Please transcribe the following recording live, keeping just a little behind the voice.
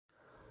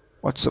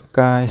What's up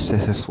guys,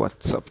 this is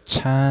What's Up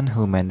Chan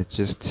who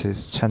manages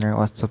this channel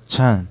What's Up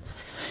Chan.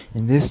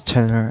 In this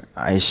channel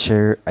I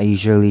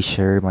usually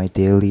share my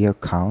daily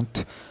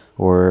account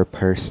or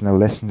personal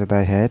lesson that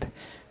I had.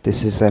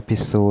 This is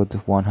episode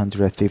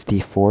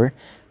 154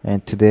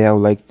 and today I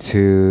would like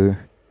to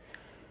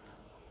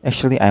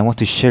I want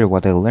to share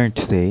what I learned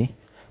today,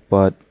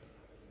 but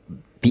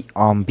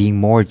being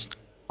more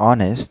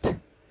honest.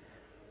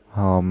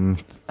 Um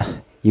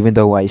Even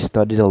though I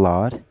studied a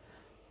lot,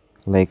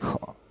 like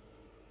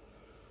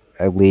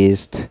at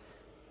least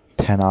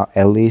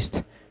at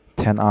least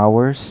 10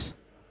 hours,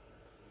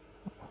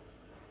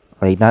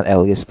 like not at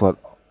least but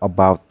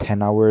about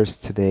 10 hours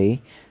today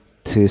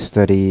to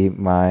study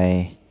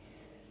my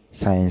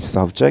science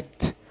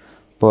subject,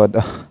 but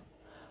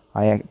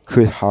I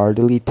could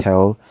hardly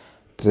tell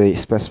the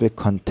specific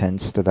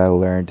contents that I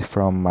learned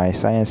from my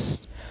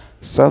science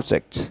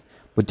subject.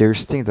 But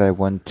there's things that I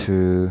want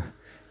to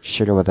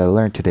share what I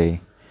learned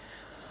today.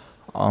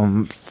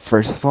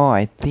 First of all,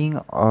 I think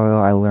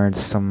I learned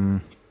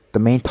the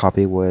main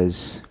topic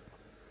was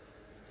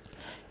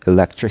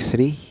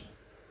electricity,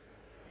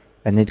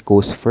 and it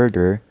goes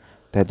further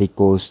that it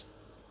goes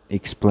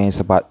explains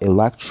about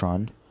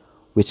electron,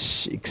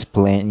 which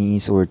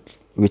explains or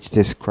which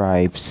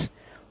describes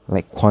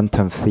like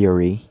quantum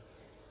theory,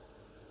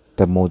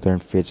 the modern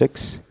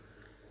physics.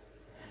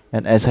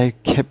 And as I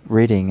kept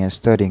reading and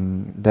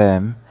studying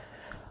them,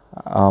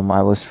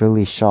 I was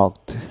really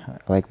shocked.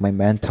 Like my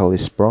mental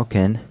is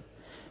broken,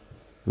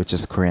 which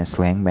is Korean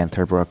slang,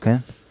 mental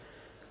broken,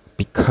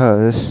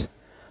 because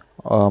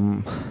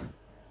um,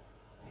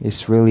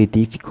 it's really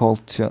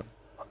difficult to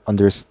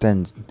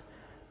understand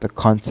the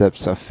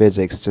concepts of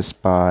physics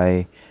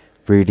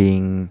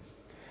reading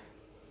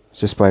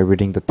just by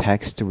reading the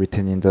text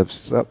written in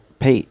the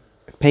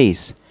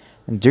page,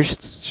 and there's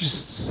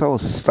just so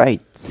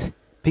slight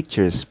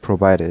pictures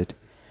provided,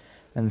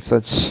 and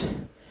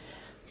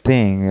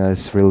thing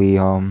is really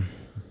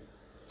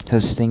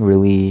such thing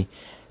really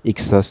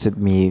exhausted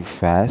me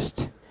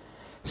fast.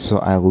 So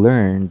I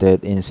learned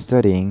that in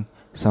studying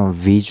some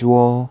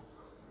visual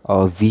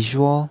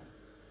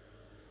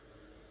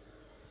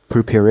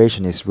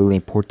preparation is really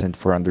important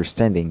for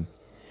understanding.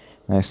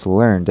 And I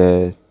learned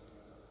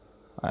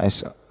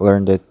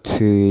that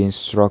to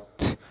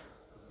instruct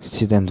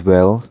student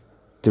well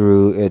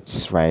through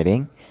its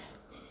writing,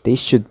 they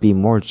should be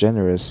more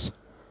generous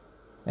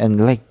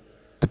and like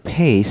the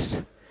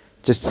pace.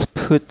 Just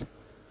put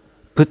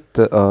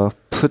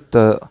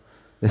the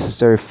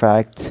necessary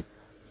fact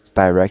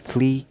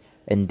directly,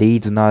 and they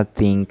do not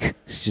think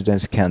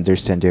students can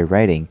understand their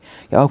writing.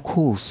 Yeah, of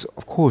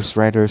course,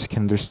 writers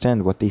can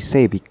understand what they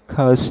say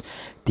because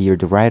they are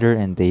the writer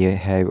and they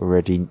have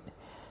already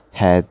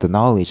had the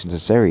knowledge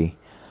necessary.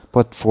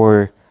 But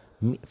for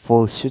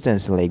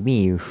students like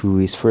me who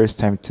is first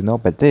time to know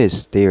about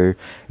this, their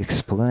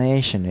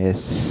explanation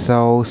is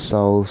so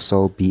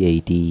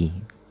bad.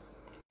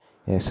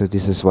 Yeah, so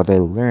this is what I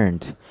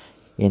learned.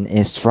 In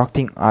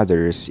instructing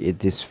others,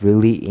 it is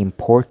really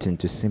important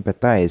to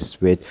sympathize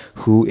with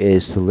who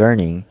is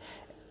learning,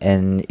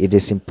 and it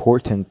is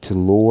important to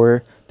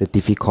lower the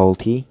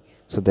difficulty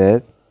so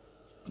that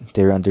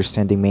their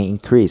understanding may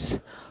increase.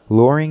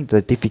 Lowering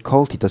the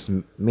difficulty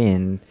doesn't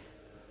mean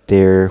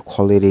their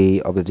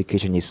quality of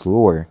education is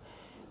lower.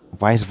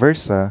 Vice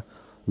versa,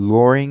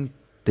 lowering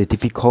the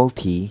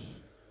difficulty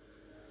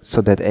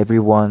so that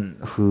everyone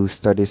who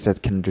studies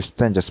that can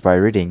understand just by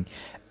reading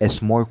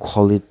is more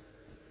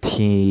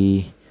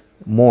quality,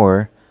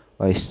 more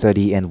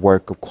study and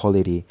work of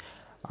quality.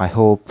 I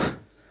hope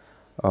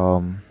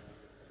um,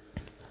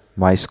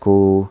 my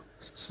school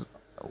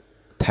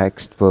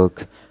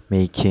textbook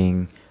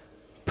making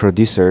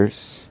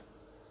producers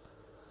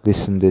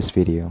listen this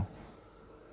video.